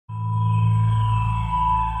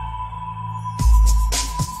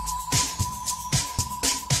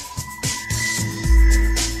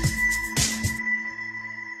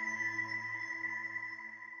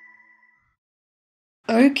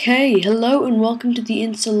Okay, hello and welcome to the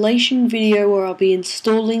installation video where I'll be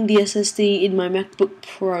installing the SSD in my MacBook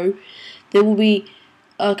Pro. There will be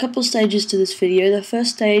a couple stages to this video. The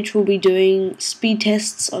first stage will be doing speed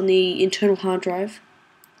tests on the internal hard drive.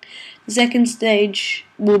 The second stage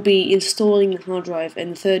will be installing the hard drive,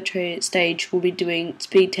 and the third stage will be doing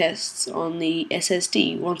speed tests on the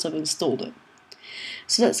SSD once I've installed it.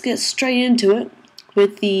 So let's get straight into it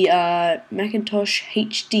with the Macintosh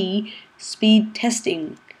HD speed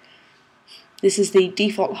testing. This is the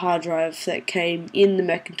default hard drive that came in the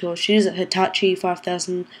Macintosh. It is a Hitachi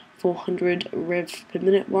 5400 rev per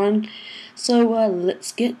minute one. So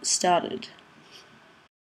let's get started.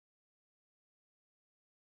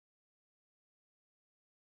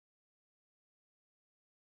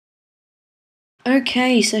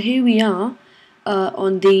 Okay, so here we are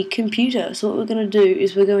on the computer. So what we're going to do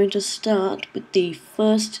is we're going to start with the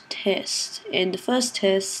first test, and the first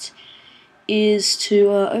test is to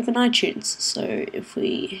open iTunes. So if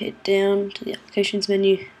we head down to the applications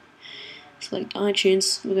menu, select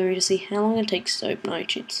iTunes, we're going to see how long it takes to open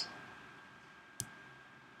iTunes.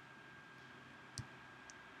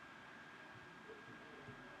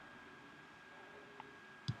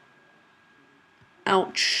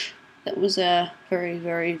 Ouch, that was a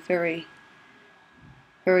very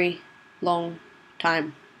long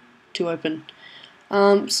time to open.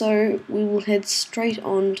 So we will head straight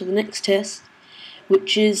on to the next test,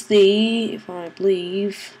 which is the, if I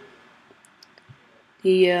believe,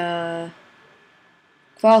 the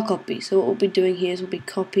file copy. So what we'll be doing here is we'll be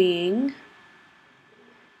copying,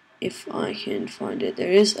 if I can find it,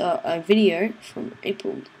 there is a video from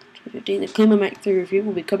April 2015, the Clean Mac 3 review.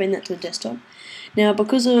 We'll be copying that to the desktop. Now,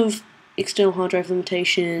 because of external hard drive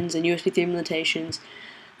limitations and USB 3 limitations,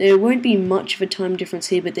 there won't be much of a time difference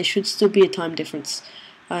here, but there should still be a time difference,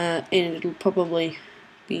 and it'll probably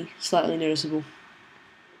be slightly noticeable.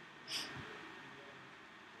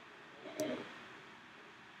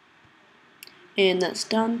 And that's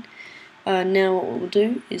done. Now what we'll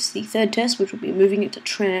do is the third test, which will be moving it to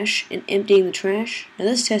trash and emptying the trash. Now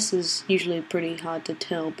this test is usually pretty hard to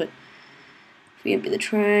tell, but if we empty the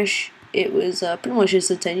trash, it was pretty much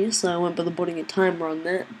instantaneous, so I won't bother putting a timer on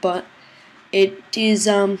that, but it is,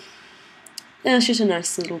 that's just a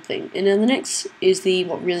nice little thing. And then the next is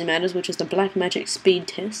what really matters, which is the Blackmagic speed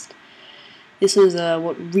test. This is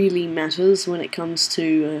what really matters when it comes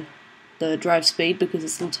to the drive speed, because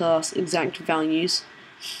this will tell us exact values.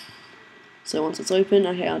 So once it's open,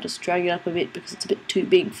 okay, I'll just drag it up a bit because it's a bit too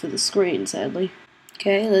big for the screen, sadly.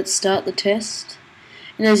 Okay, let's start the test.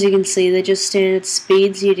 And as you can see, they're just standard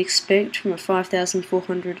speeds you'd expect from a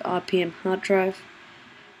 5400 RPM hard drive.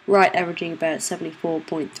 Write averaging about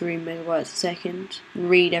 74.3 megabytes a second.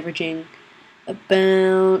 Read averaging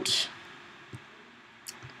about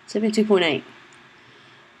 72.8.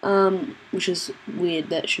 Which is weird.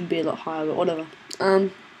 That should be a lot higher, but whatever.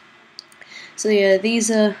 So yeah, these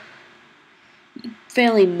are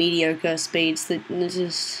fairly mediocre speeds. They're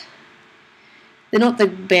not the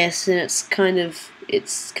best, and it's kind of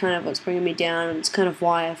what's bringing me down, and it's kind of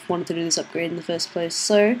why I've wanted to do this upgrade in the first place.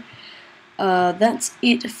 So that's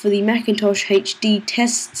it for the Macintosh HD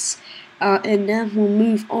tests, and now we'll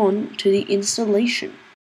move on to the installation.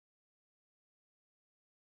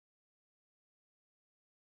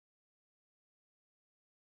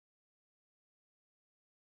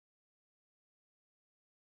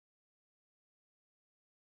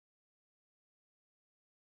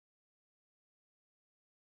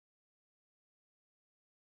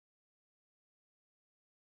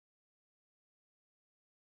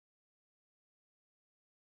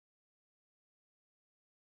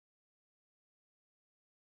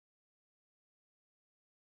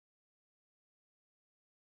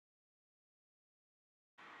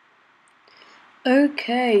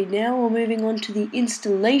 Okay, now we're moving on to the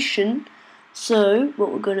installation. So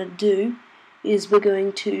what we're going to do is we're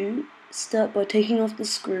going to start by taking off the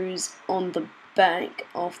screws on the back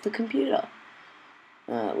of the computer,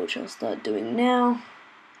 which I'll start doing now.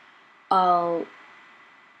 I'll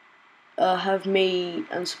have me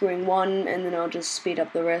unscrewing one, and then I'll just speed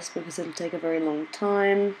up the rest because it'll take a very long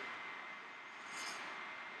time.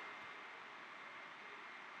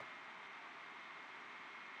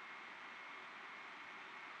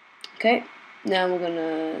 Okay, now we're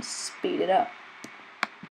gonna speed it up.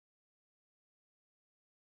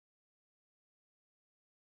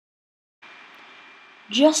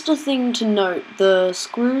 Just a thing to note, the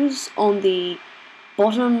screws on the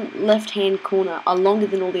bottom left-hand corner are longer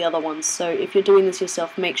than all the other ones, so if you're doing this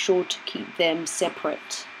yourself, make sure to keep them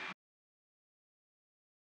separate.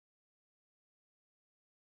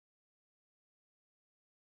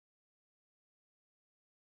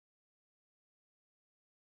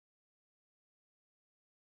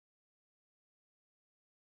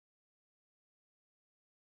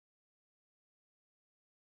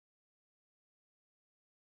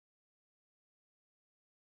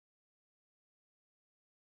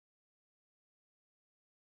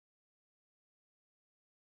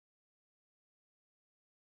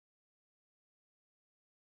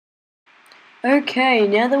 Okay,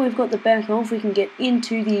 now that we've got the back off, we can get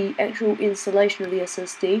into the actual installation of the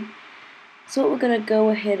SSD. So what we're going to go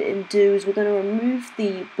ahead and do is we're going to remove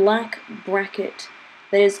the black bracket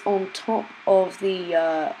that is on top of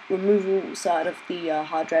the removal side of the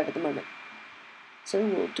hard drive at the moment. So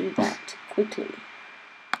we'll do that quickly.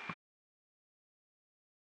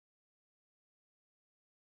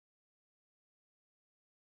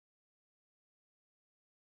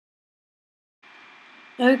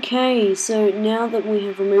 Okay, so now that we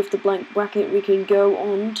have removed the blank bracket, we can go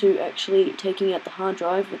on to actually taking out the hard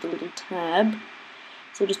drive with the little tab.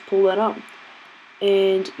 So just pull that up.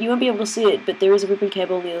 And you won't be able to see it, but there is a ribbon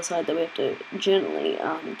cable on the other side that we have to gently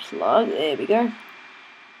unplug. There we go.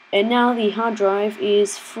 And now the hard drive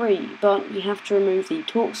is free, but you have to remove the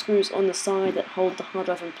Torx screws on the side that hold the hard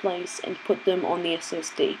drive in place and put them on the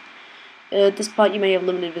SSD. This part you may have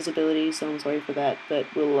limited visibility, so I'm sorry for that, but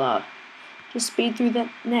we'll just speed through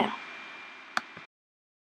that now.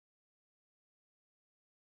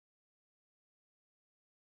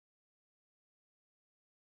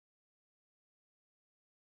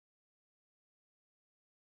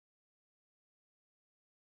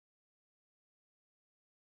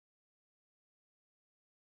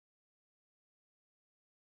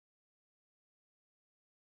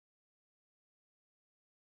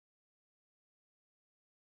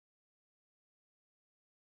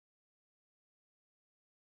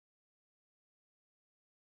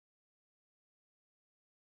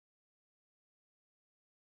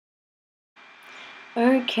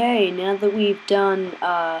 Okay, now that we've done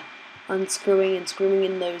unscrewing and screwing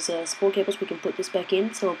in those support cables, we can put this back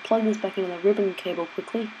in. So I'll plug this back into the ribbon cable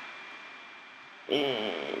quickly.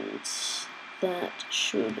 And that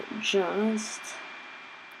should just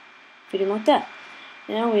fit in like that.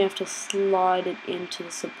 Now we have to slide it into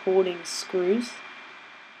the supporting screws.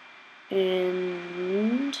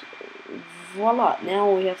 And voila, now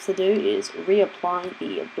all we have to do is reapply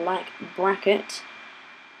the black bracket,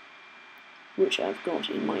 which I've got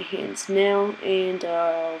in my hands now, and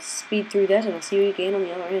I'll speed through that and I'll see you again on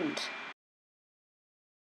the other end.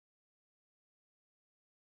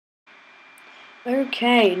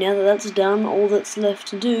 Okay, now that that's done, all that's left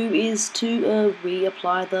to do is to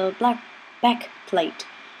reapply the black back plate,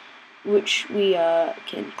 which we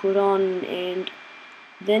can put on, and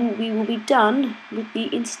then we will be done with the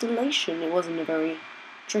installation. It wasn't a very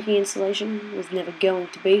tricky installation, it was never going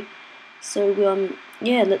to be. So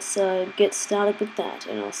yeah, let's get started with that,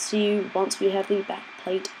 and I'll see you once we have the back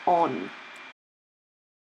plate on.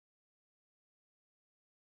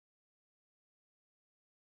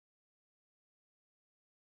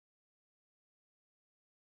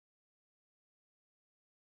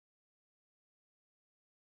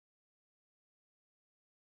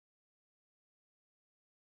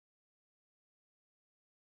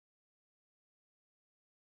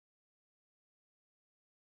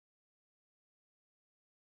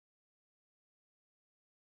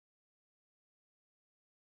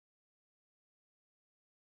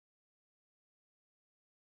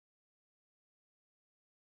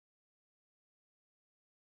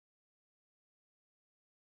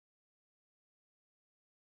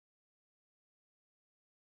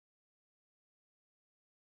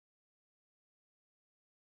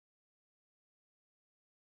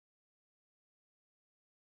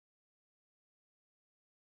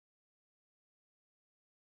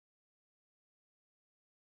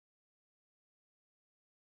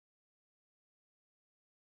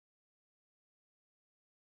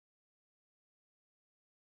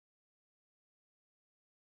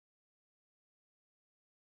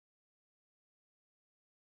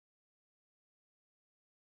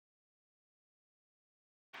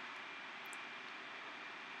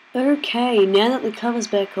 Okay, now that the cover's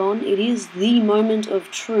back on, it is the moment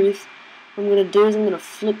of truth. What I'm going to do is I'm going to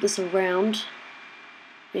flip this around,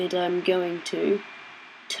 and I'm going to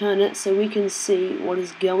turn it so we can see what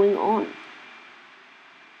is going on.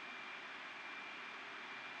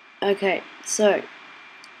 Okay, so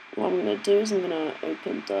what I'm going to do is I'm going to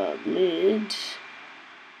open the lid.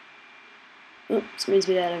 Oops, means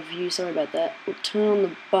we're out of view, sorry about that. We'll turn on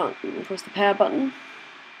the button, we'll press the power button.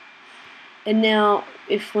 And now,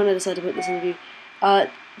 if when I decide to put this in the view,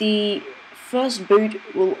 the first boot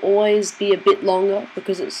will always be a bit longer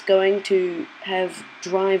because it's going to have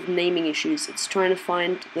drive naming issues. It's trying to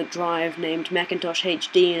find the drive named Macintosh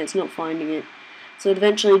HD and it's not finding it. So it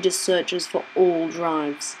eventually just searches for all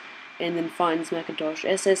drives and then finds Macintosh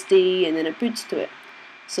SSD and then it boots to it.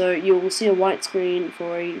 So you will see a white screen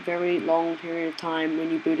for a very long period of time when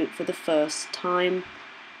you boot it for the first time.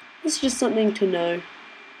 This is just something to know.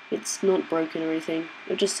 It's not broken or anything.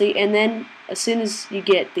 You'll just see, and then as soon as you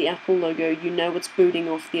get the Apple logo, you know it's booting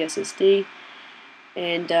off the SSD,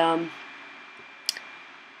 and of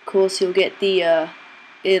course you'll get the.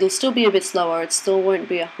 It'll still be a bit slower. It still won't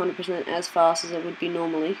be 100% as fast as it would be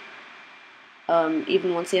normally.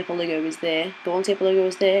 Even once the Apple logo is there. But once the Apple logo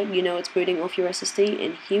is there, you know it's booting off your SSD,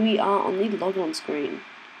 and here we are on the logon screen.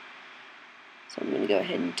 So what I'm going to go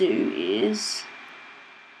ahead and do is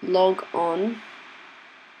log on,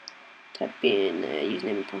 type in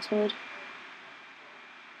username and password,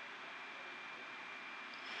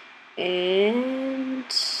 and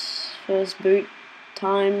first boot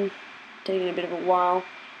time, taking a bit of a while,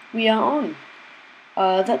 we are on.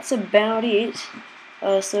 That's about it.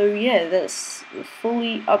 So yeah, that's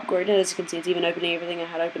fully upgraded. As you can see, it's even opening everything I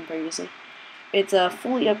had open previously. It's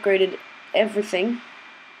fully upgraded everything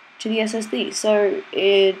to the SSD. So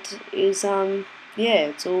it is yeah,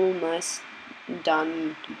 it's all nice,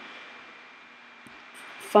 done,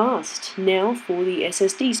 fast. Now for the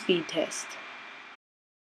SSD speed test.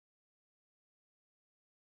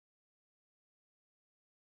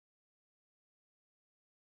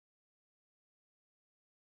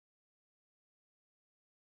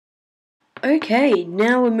 Okay,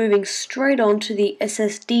 now we're moving straight on to the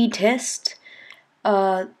SSD test.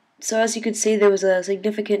 So as you can see, there was a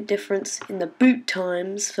significant difference in the boot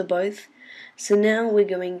times for both. So now we're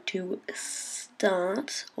going to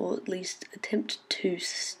start, or at least attempt to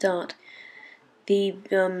start, the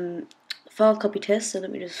file copy test. So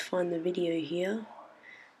let me just find the video here.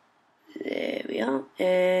 There we are,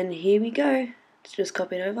 and here we go. Let's just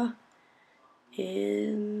copy it over.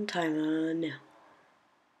 And timer now.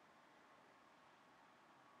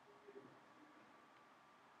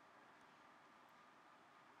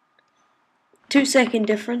 2-second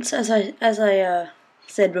difference. As I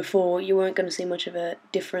said before, you weren't going to see much of a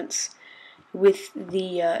difference with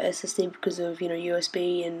the SSD because of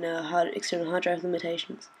USB and external hard drive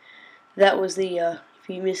limitations. That was the if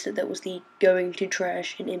you missed it, that was the going to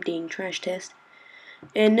trash and emptying trash test.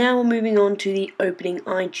 And now we're moving on to the opening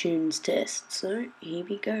iTunes test. So here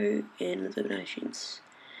we go, and let's open iTunes.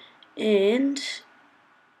 And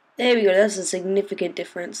there we go. That's a significant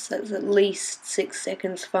difference. That's at least 6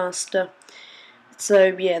 seconds faster.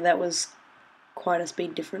 So yeah, that was quite a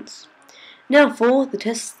speed difference. Now for the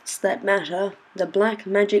tests that matter, the Black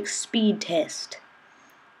Magic speed test.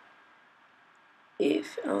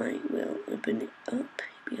 If I will open it up,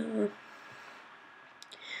 here we are.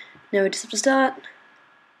 Now we just have to start.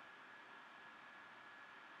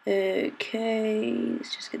 Okay,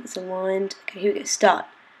 let's just get this aligned. Okay, here we go, start.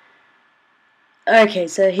 Okay,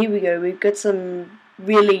 so here we go. We've got some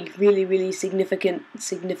really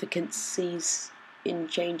significances in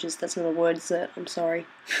changes. That's not a word, is it? I'm sorry.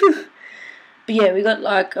 But yeah, we got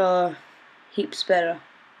like heaps better.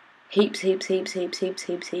 Heaps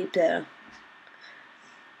better.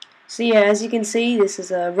 So yeah, as you can see, this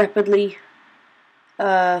has rapidly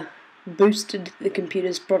boosted the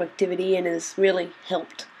computer's productivity and has really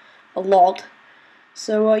helped a lot.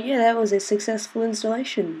 So yeah, that was a successful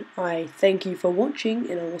installation. I thank you for watching,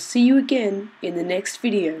 and I will see you again in the next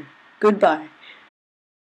video. Goodbye.